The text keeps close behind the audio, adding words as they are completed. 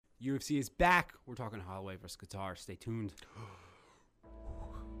UFC is back. We're talking Holloway versus Qatar. Stay tuned.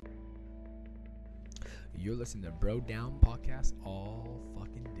 You're listening to Bro Down Podcast all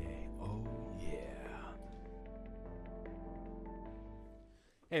fucking day. Oh, yeah.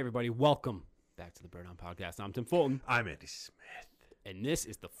 Hey, everybody. Welcome back to the Bro Down Podcast. I'm Tim Fulton. I'm Andy Smith. And this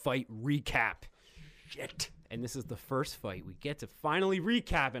is the fight recap. Shit. And this is the first fight we get to finally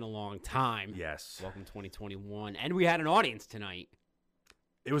recap in a long time. Yes. Welcome 2021. And we had an audience tonight.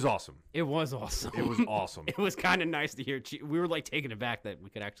 It was awesome. It was awesome. It was awesome. It was kind of nice to hear. We were like taken aback that we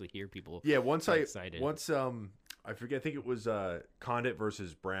could actually hear people. Yeah, once excited. I forget, I think it was Condit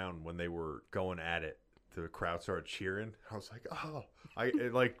versus Brown when they were going at it. The crowd started cheering. I was like, oh,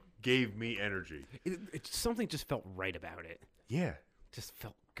 it like gave me energy. Something just felt right about it. Yeah. Just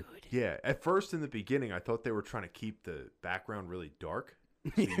felt good. Yeah. At first, in the beginning, I thought they were trying to keep the background really dark,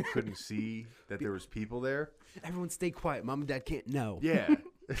 so you couldn't see that there was people there. Everyone stay quiet. Mom and Dad can't know. Yeah.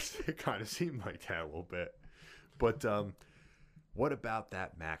 It kind of seemed like that a little bit. But what about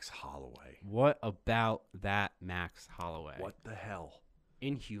that Max Holloway? What about that Max Holloway? What the hell?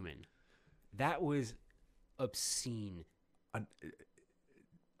 Inhuman. That was obscene.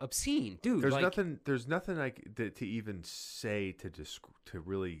 Obscene, dude. There's nothing like to even say to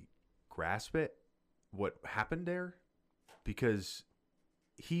really grasp it. What happened there? Because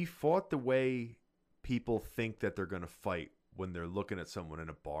he fought the way people think that they're going to fight when they're looking at someone in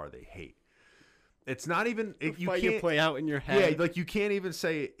a bar they hate. It's not even you can't play out in your head. Yeah, like you can't even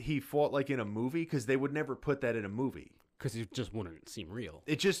say he fought like in a movie because they would never put that in a movie because it just wouldn't seem real.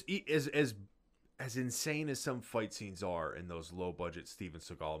 It just as insane as some fight scenes are in those low budget Steven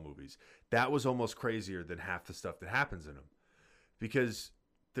Seagal movies, that was almost crazier than half the stuff that happens in them, because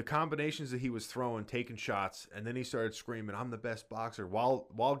the combinations that he was throwing, taking shots, and then he started screaming, "I'm the best boxer,"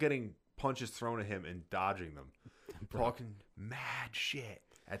 while getting punches thrown at him and dodging them, talking mad shit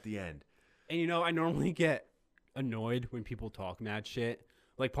at the end. And I normally get annoyed when people talk mad shit.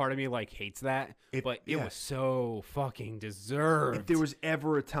 Like, part of me hates that, but it was so fucking deserved. If there was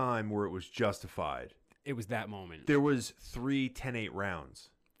ever a time where it was justified, it was that moment. There was 3 10-8 rounds.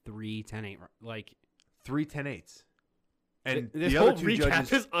 3 10-8, 3 10-8s. And this the whole other two recap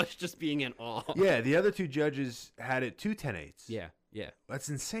judges, is us just being in awe. Yeah, the other 2 judges had it 2 10-8s. Yeah. That's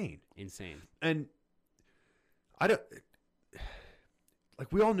insane. Insane. And I don't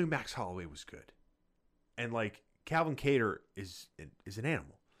we all knew Max Holloway was good. And Calvin Kattar is an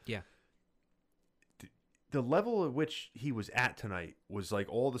animal. Yeah. The level at which he was at tonight was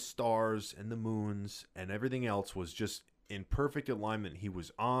all the stars and the moons and everything else was just in perfect alignment. He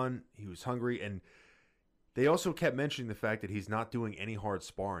was hungry, and they also kept mentioning the fact that he's not doing any hard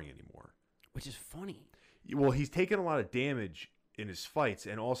sparring anymore. Which is funny. Well, he's taken a lot of damage in his fights,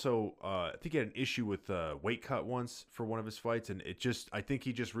 and also I think he had an issue with weight cut once for one of his fights, and I think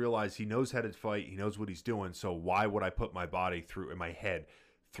he just realized he knows how to fight, he knows what he's doing, so why would I put my body in my head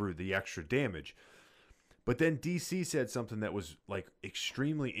through the extra damage? But then DC said something that was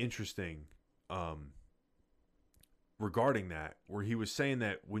extremely interesting regarding that, where he was saying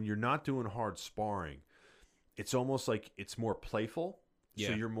that when you're not doing hard sparring, it's almost like it's more playful,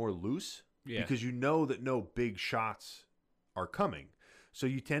 so you're more loose, because you know that no big shots are coming, so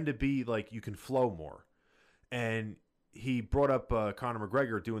you tend to be you can flow more. And he brought up Conor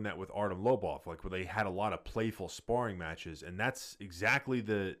McGregor doing that with Artem Lobov, where they had a lot of playful sparring matches, and that's exactly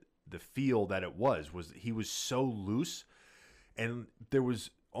the feel that it was he was so loose, and there was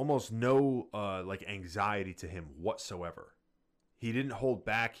almost no anxiety to him whatsoever. He didn't hold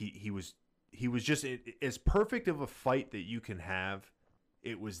back. He was just as perfect of a fight that you can have.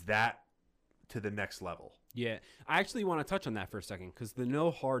 It was that to the next level. Yeah, I actually want to touch on that for a second, because the no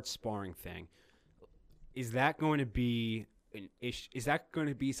hard sparring thing, is that going to be an issue? Is that going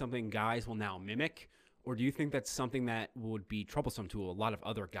to be something guys will now mimic, or do you think that's something that would be troublesome to a lot of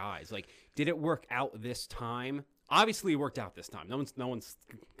other guys? Did it work out this time? Obviously, it worked out this time. No one's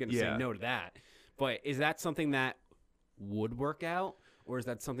going to say no to that. But is that something that would work out, or is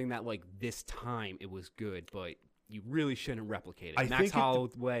that something that this time it was good, but you really shouldn't replicate it? Max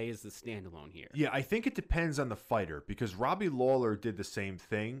Holloway is the standalone here. Yeah, I think it depends on the fighter, because Robbie Lawler did the same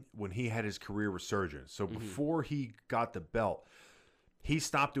thing when he had his career resurgence. So before he got the belt, he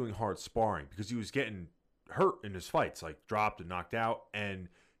stopped doing hard sparring because he was getting hurt in his fights, dropped and knocked out, and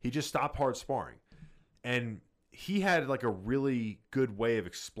he just stopped hard sparring. And he had a really good way of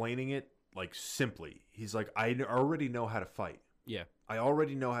explaining it, simply. He's I already know how to fight. Yeah. I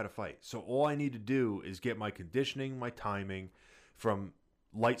already know how to fight. So all I need to do is get my conditioning, my timing from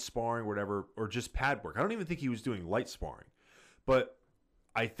light sparring, whatever, or just pad work. I don't even think he was doing light sparring. But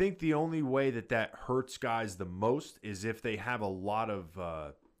I think the only way that hurts guys the most is if they have a lot of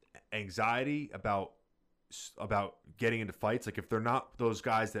anxiety about getting into fights, like if they're not those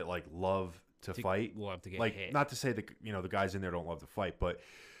guys that like love to fight, love to get like hit. not to say that the guys in there don't love to fight, but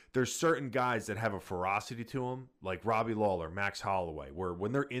there's certain guys that have a ferocity to them, like Robbie Lawler, Max Holloway, where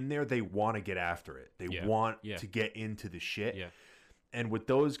when they're in there, they want to get after it. They want to get into the shit. Yeah. And with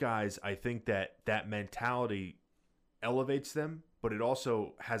those guys, I think that mentality elevates them, but it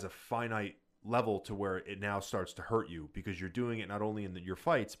also has a finite level to where it now starts to hurt you because you're doing it not only in your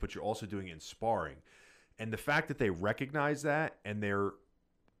fights, but you're also doing it in sparring. And the fact that they recognize that and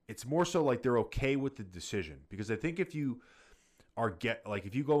it's more so like they're okay with the decision, because I think if you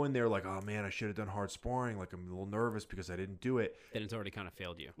if you go in there like, oh man, I should have done hard sparring, like I'm a little nervous because I didn't do it, then it's already kind of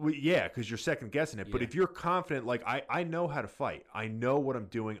failed you. Well, yeah, because you're second guessing it. But if you're confident, like I know how to fight, I know what I'm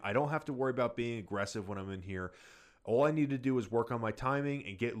doing, I don't have to worry about being aggressive when I'm in here. All I need to do is work on my timing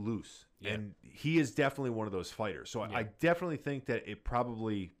and get loose. Yeah. And he is definitely one of those fighters. So I definitely think that it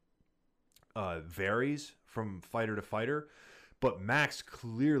probably varies from fighter to fighter. But Max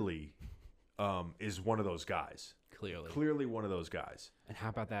clearly is one of those guys. Clearly one of those guys. And how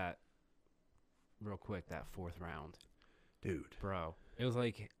about that, real quick, that fourth round? Dude. Bro, it was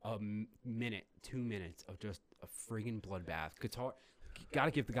like a minute, 2 minutes of just a friggin' bloodbath. Got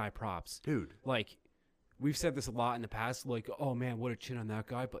to give the guy props. Dude. Like, we've said this a lot in the past, like, oh man, what a chin on that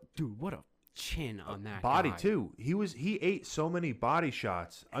guy. But dude, what a chin on that body guy. Too. He ate so many body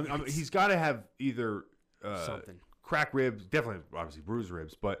shots. I mean, he's got to have either something, cracked ribs, definitely obviously bruised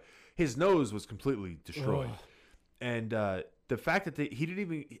ribs, but his nose was completely destroyed. Oh. And the fact that he didn't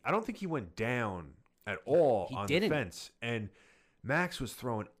even, I don't think he went down at all the fence. And Max was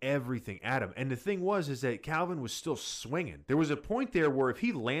throwing everything at him. And the thing is that Calvin was still swinging. There was a point there where if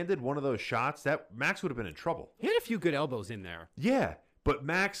he landed one of those shots, that Max would have been in trouble. He had a few good elbows in there. Yeah, but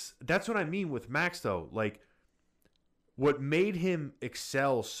Max, that's what I mean with Max though. Like, what made him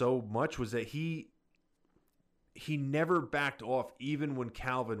excel so much was that he never backed off even when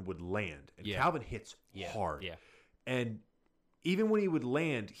Calvin would land. And Calvin hits hard. Yeah. And even when he would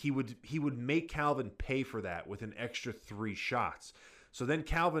land, he would make Calvin pay for that with an extra 3 shots. So then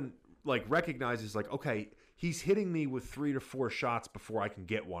Calvin like recognizes like, okay, he's hitting me with 3 to 4 shots before I can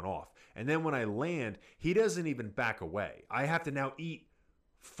get one off. And then when I land, he doesn't even back away. I have to now eat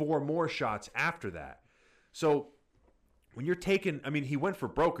 4 more shots after that. So when you're taking, I mean, he went for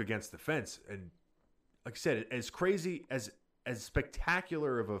broke against the fence. And like I said, as crazy, as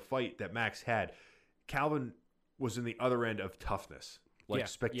spectacular of a fight that Max had, Calvin was in the other end of toughness, like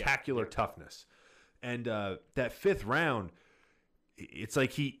spectacular toughness. And that 5th round, it's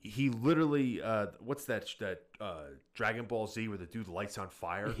like he literally what's that Dragon Ball Z where the dude lights on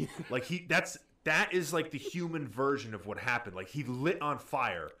fire? Like that is like the human version of what happened. Like he lit on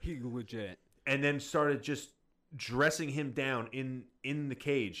fire. He legit. And then started just dressing him down in the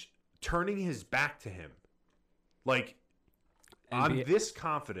cage, turning his back to him. Like, I'm this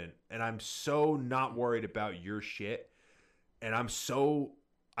confident, and I'm so not worried about your shit, and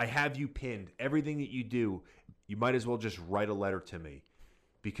I have you pinned. Everything that you do, you might as well just write a letter to me,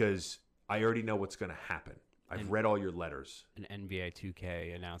 because I already know what's going to happen. I've read all your letters. An NBA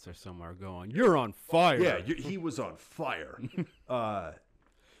 2K announcer somewhere going, "You're on fire." Yeah, he was on fire. I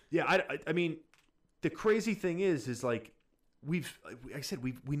mean, the crazy thing is like we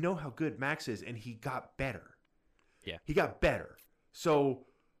know how good Max is, and he got better. Yeah, he got better. So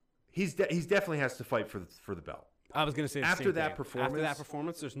he's definitely has to fight for the belt. I was going to say after that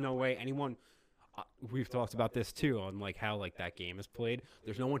performance, there's no way anyone. We've talked about this too on like how like that game is played.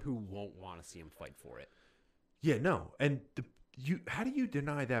 There's no one who won't want to see him fight for it. Yeah, no, and how do you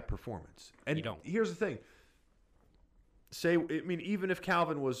deny that performance? And you don't. Here's the thing. Even if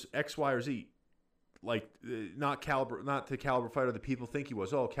Calvin was X, Y, or Z, like not the caliber fighter that people think he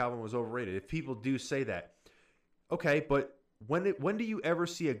was. Oh, Calvin was overrated. If people do say that. Okay, but when do you ever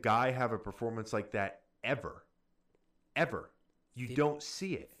see a guy have a performance like that ever? Ever. You don't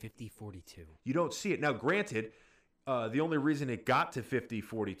see it. 50-42. You don't see it. Now, granted, the only reason it got to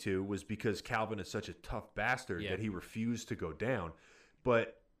 50-42 was because Calvin is such a tough bastard that he refused to go down.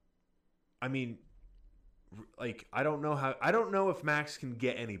 But, I mean, like, I don't know if Max can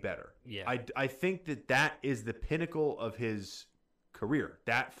get any better. Yeah. I think that is the pinnacle of his career,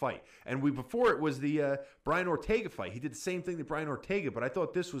 that fight. And before it was the Brian Ortega fight. He did the same thing to Brian Ortega, but I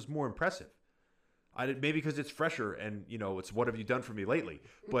thought this was more impressive. Maybe because it's fresher and it's what have you done for me lately.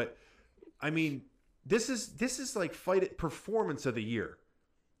 But I mean, this is like performance of the year.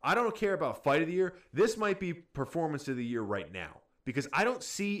 I don't care about fight of the year. This might be performance of the year right now because I don't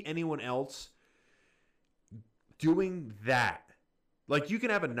see anyone else doing that. Like, you can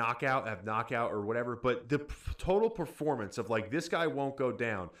have knockout or whatever, but the total performance of, like, this guy won't go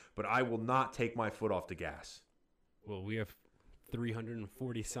down, but I will not take my foot off the gas. Well, we have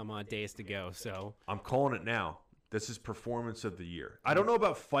 340 some odd days to go, so I'm calling it now. This is performance of the year. I don't know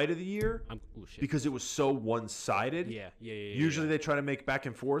about fight of the year because it was so one-sided. Yeah. Usually they try to make back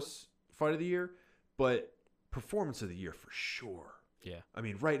and forth fight of the year, but performance of the year for sure. Yeah. I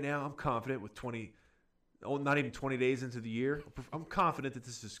mean, right now I'm confident with not even 20 days into the year. I'm confident that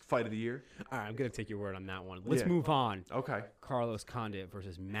this is fight of the year. All right, I'm going to take your word on that one. Let's move on. Okay. Carlos Condit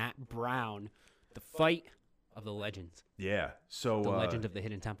versus Matt Brown, the fight of the legends. Yeah. So the legend of the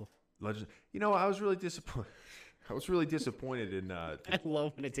Hidden Temple. Legend. You know, I was really disappointed. In I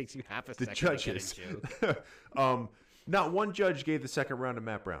love when it takes you half a the second judges. to get into. Not one judge gave the second round to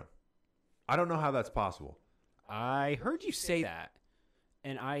Matt Brown. I don't know how that's possible. I heard you say that,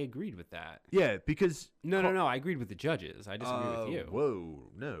 and I agreed with that. Yeah, because No. I agreed with the judges. I disagree with you. Whoa,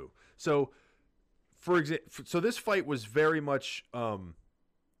 no. So, for example, this fight was very much the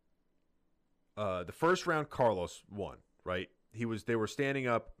first round. Carlos won, right? They were standing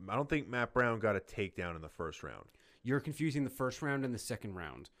up. I don't think Matt Brown got a takedown in the first round. You're confusing the first round and the second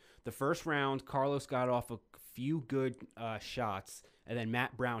round. The first round, Carlos got off a few good shots, and then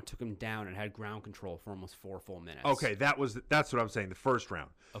Matt Brown took him down and had ground control for almost 4 full minutes. Okay, that's what I'm saying. The first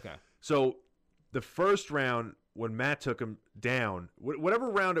round. Okay. So the first round, when Matt took him down, whatever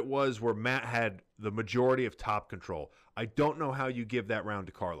round it was where Matt had the majority of top control, I don't know how you give that round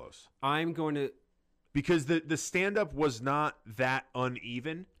to Carlos. I'm going to... Because the stand-up was not that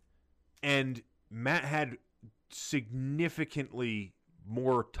uneven, and Matt had significantly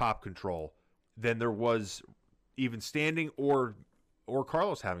more top control than there was even standing or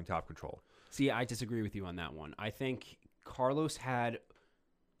Carlos having top control. See, I disagree with you on that one. I think Carlos had...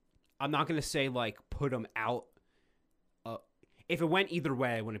 I'm not going to say, like, put him out. If it went either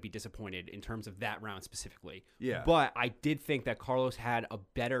way, I wouldn't be disappointed in terms of that round specifically. Yeah. But I did think that Carlos had a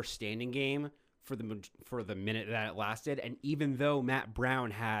better standing game for the minute that it lasted. And even though Matt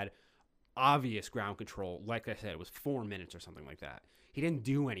Brown had obvious ground control, like I said, it was 4 minutes or something like that, he didn't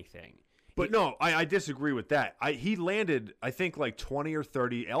do anything. But no, I disagree with that. He landed, I think, like 20 or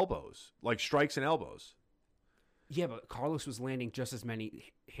 30 elbows, like strikes and elbows. Yeah, but Carlos was landing just as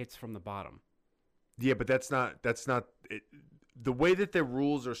many hits from the bottom. Yeah, but that's not it. The way that the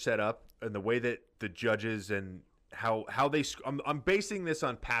rules are set up and the way that the judges and how they I'm basing this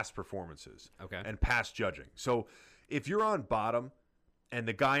on past performances, okay, and past judging. So if you're on bottom and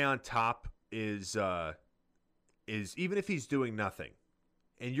the guy on top is even if he's doing nothing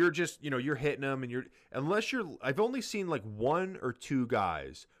and you're just, you're hitting him and I've only seen like 1 or 2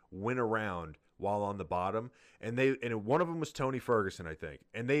 guys win a round while on the bottom, and one of them was Tony Ferguson, I think,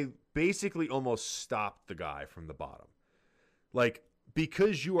 and they basically almost stopped the guy from the bottom. Like,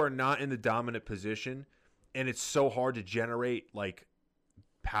 because you are not in the dominant position, and it's so hard to generate like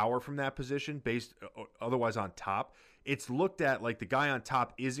power from that position based otherwise on top, it's looked at like the guy on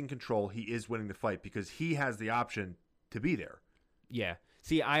top is in control. He is winning the fight because he has the option to be there. Yeah.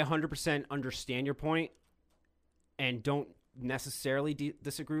 See, I 100% understand your point and don't necessarily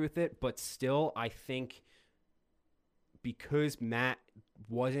disagree with it, but still, I think because Matt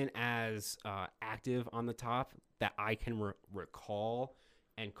wasn't as active on the top that I can recall,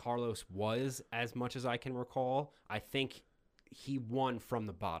 and Carlos was as much as I can recall, I think he won from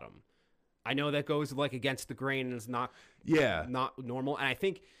the bottom. I know that goes like against the grain and is not normal. And I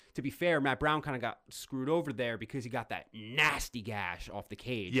think, to be fair, Matt Brown kind of got screwed over there because he got that nasty gash off the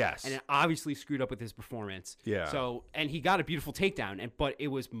cage. Yes. And it obviously screwed up with his performance. Yeah. So, and he got a beautiful takedown, but it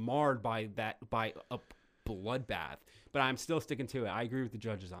was marred by a bloodbath. But I'm still sticking to it. I agree with the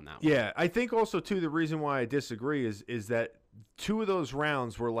judges on that one. Yeah, I think also too the reason why I disagree is that 2 of those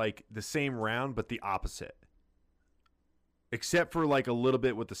rounds were like the same round but the opposite. Except for like a little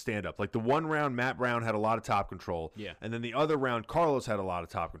bit with the stand up. Like the one round Matt Brown had a lot of top control. Yeah. And then the other round Carlos had a lot of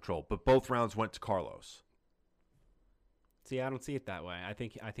top control, but both rounds went to Carlos. See, I don't see it that way. I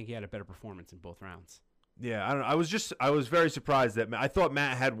think he had a better performance in both rounds. Yeah, I don't know. I was very surprised that I thought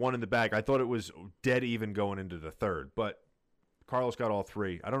Matt had one in the bag. I thought it was dead even going into the third, but Carlos got all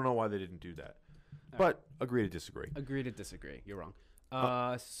 3. I don't know why they didn't do that. But agree to disagree. Agree to disagree. You're wrong.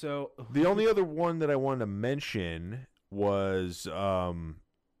 So the only other one that I wanted to mention was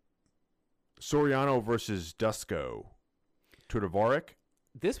Soriano versus Dusko. Todorovic.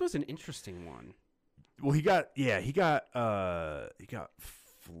 This was an interesting one. Well, he got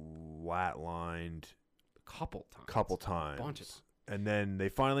flatlined couple times. A bunch of times. And then they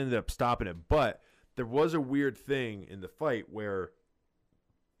finally ended up stopping it. But there was a weird thing in the fight where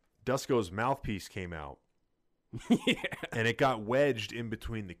Dusko's mouthpiece came out Yeah. And it got wedged in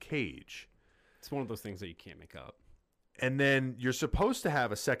between the cage. It's one of those things that you can't make up. And then you're supposed to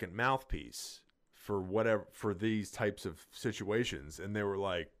have a second mouthpiece for these types of situations. And they were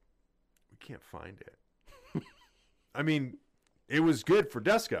like, we can't find it. I mean, it was good for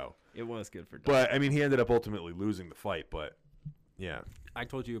Dusko. It was good for Dusko. But, I mean, he ended up ultimately losing the fight. But, yeah. I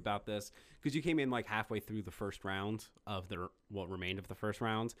told you about this because you came in like halfway through the first round of what remained of the first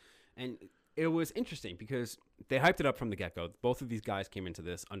round. And it was interesting because they hyped it up from the get-go. Both of these guys came into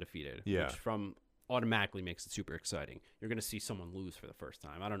this undefeated, which automatically makes it super exciting. You're going to see someone lose for the first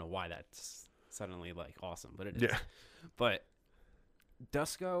time. I don't know why that's suddenly like awesome, but it is. Yeah. But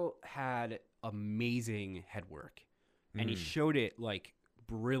Dusko had amazing head work, and he showed it like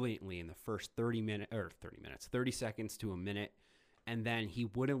brilliantly in the first 30 seconds to a minute, and then he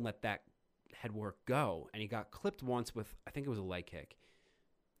wouldn't let that head work go, and he got clipped once with, I think it was a leg kick.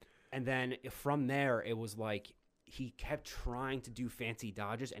 And then from there, it was like he kept trying to do fancy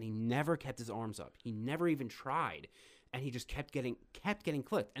dodges, and he never kept his arms up. He never even tried, and he just kept getting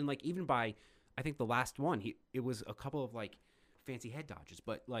clipped. And like even by, I think the last one, it was a couple of like fancy head dodges,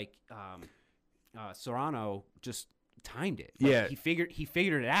 but like Serrano just timed it. Like, he figured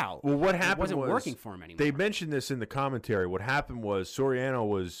it out. Well, what happened wasn't working for him anymore. They mentioned this in the commentary. What happened was Soriano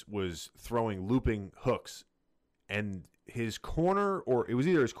was throwing looping hooks, and his corner, or it was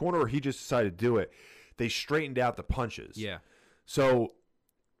either his corner or he just decided to do it. They straightened out the punches. Yeah. So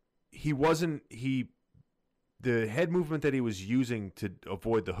the head movement that he was using to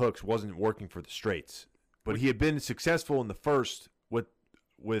avoid the hooks wasn't working for the straights. But he had been successful in the first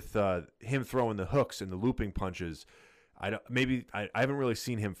with him throwing the hooks and the looping punches. I haven't really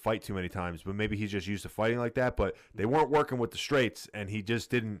seen him fight too many times, but maybe he's just used to fighting like that. But they weren't working with the straights, and he just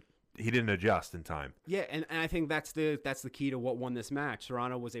didn't adjust in time. Yeah, and I think that's the key to what won this match.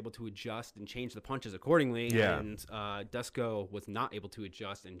 Serrano was able to adjust and change the punches accordingly, and Dusko was not able to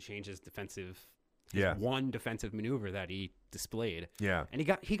adjust and change his one defensive maneuver that he displayed. Yeah, and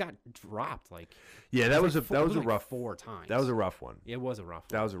he got dropped like. Yeah, that was a rough 4 times. That was a rough one. It was a rough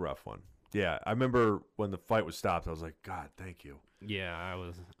one. That was a rough one. Yeah, I remember when the fight was stopped, I was like, God, thank you. Yeah, I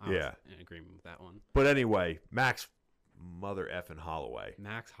was in agreement with that one. But anyway, Max Mother effing Holloway.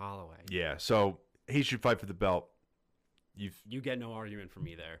 Max Holloway. Yeah, so he should fight for the belt. You get no argument from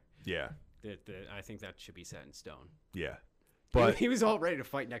me there. Yeah. I think that should be set in stone. Yeah. But he was all ready to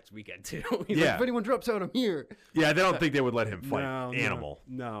fight next weekend too. He's like, if anyone drops out, I'm here. Yeah, they don't think they would let him fight. Animal.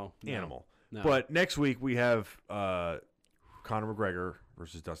 No. But next week we have Conor McGregor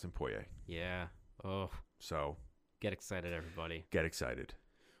versus Dustin Poirier. Yeah. Oh. So get excited, everybody. Get excited.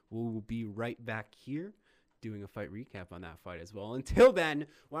 We'll be right back here doing a fight recap on that fight as well. Until then,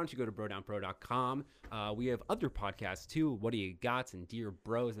 why don't you go to brodownpro.com. We have other podcasts too. What Do You Got and Dear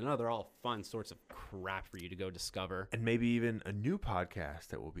Bros and other all fun sorts of crap for you to go discover. And maybe even a new podcast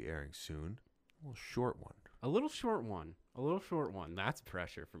that will be airing soon. A little short one. A little short one. That's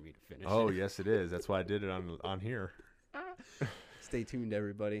pressure for me to finish. Oh, yes, it is. That's why I did it on here. Stay tuned,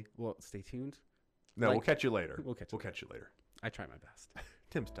 everybody. Well, stay tuned. No, we'll catch you later. We'll catch you later. I try my best.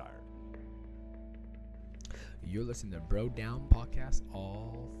 Tim's tired. You're listening to Bro Down Podcast all